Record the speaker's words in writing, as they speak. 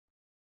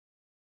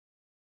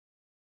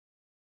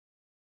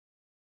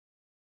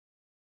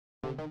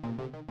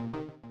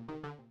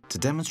To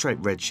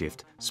demonstrate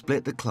Redshift,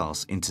 split the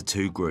class into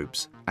two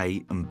groups,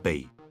 A and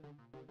B.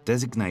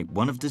 Designate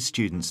one of the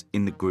students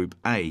in the group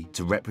A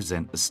to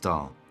represent the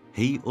star.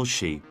 He or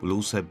she will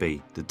also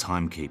be the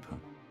timekeeper.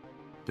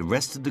 The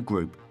rest of the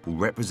group will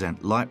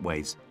represent light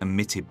waves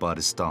emitted by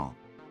the star.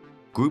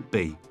 Group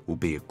B will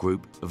be a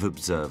group of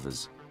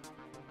observers.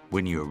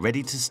 When you are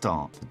ready to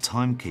start, the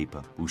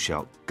timekeeper will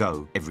shout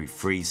 "Go" every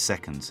 3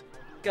 seconds.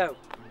 Go.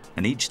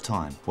 And each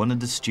time, one of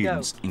the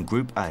students in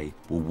Group A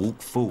will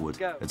walk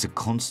forward at a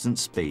constant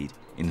speed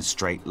in a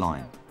straight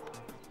line.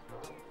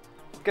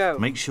 Go.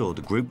 Make sure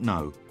the group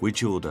know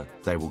which order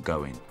they will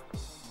go in.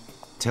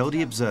 Tell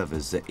the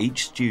observers that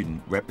each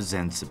student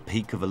represents a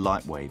peak of a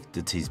light wave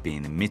that is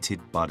being emitted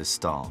by the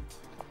star.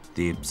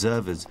 The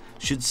observers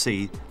should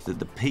see that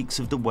the peaks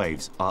of the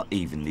waves are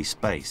evenly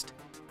spaced.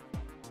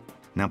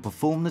 Now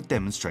perform the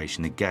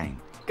demonstration again.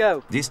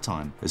 Go. This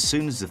time, as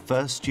soon as the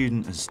first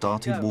student has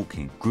started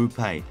walking, Group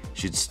A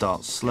should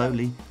start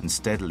slowly and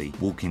steadily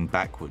walking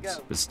backwards,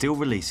 but still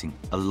releasing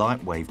a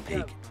light wave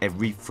peak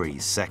every 3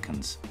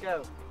 seconds.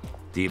 Go.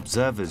 The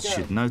observers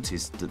should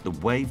notice that the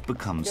wave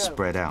becomes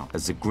spread out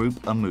as the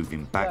group are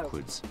moving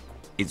backwards.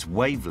 Its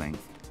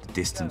wavelength, the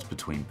distance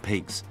between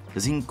peaks,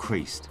 has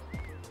increased.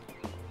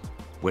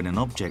 When an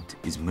object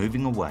is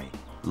moving away,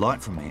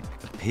 light from it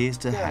appears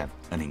to have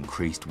an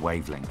increased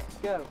wavelength.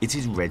 It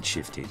is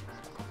redshifted.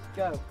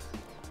 Go.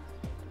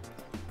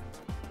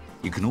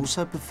 You can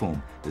also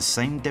perform the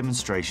same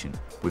demonstration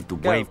with the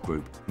wave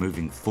group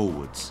moving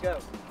forwards. Go.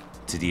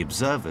 To the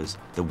observers,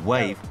 the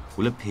wave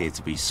will appear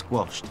to be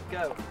squashed.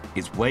 Go.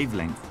 Its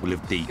wavelength will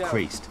have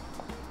decreased.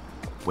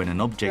 When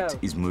an object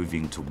is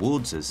moving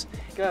towards us,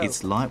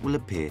 its light will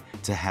appear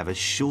to have a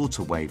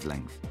shorter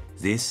wavelength.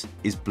 This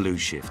is blue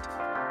shift.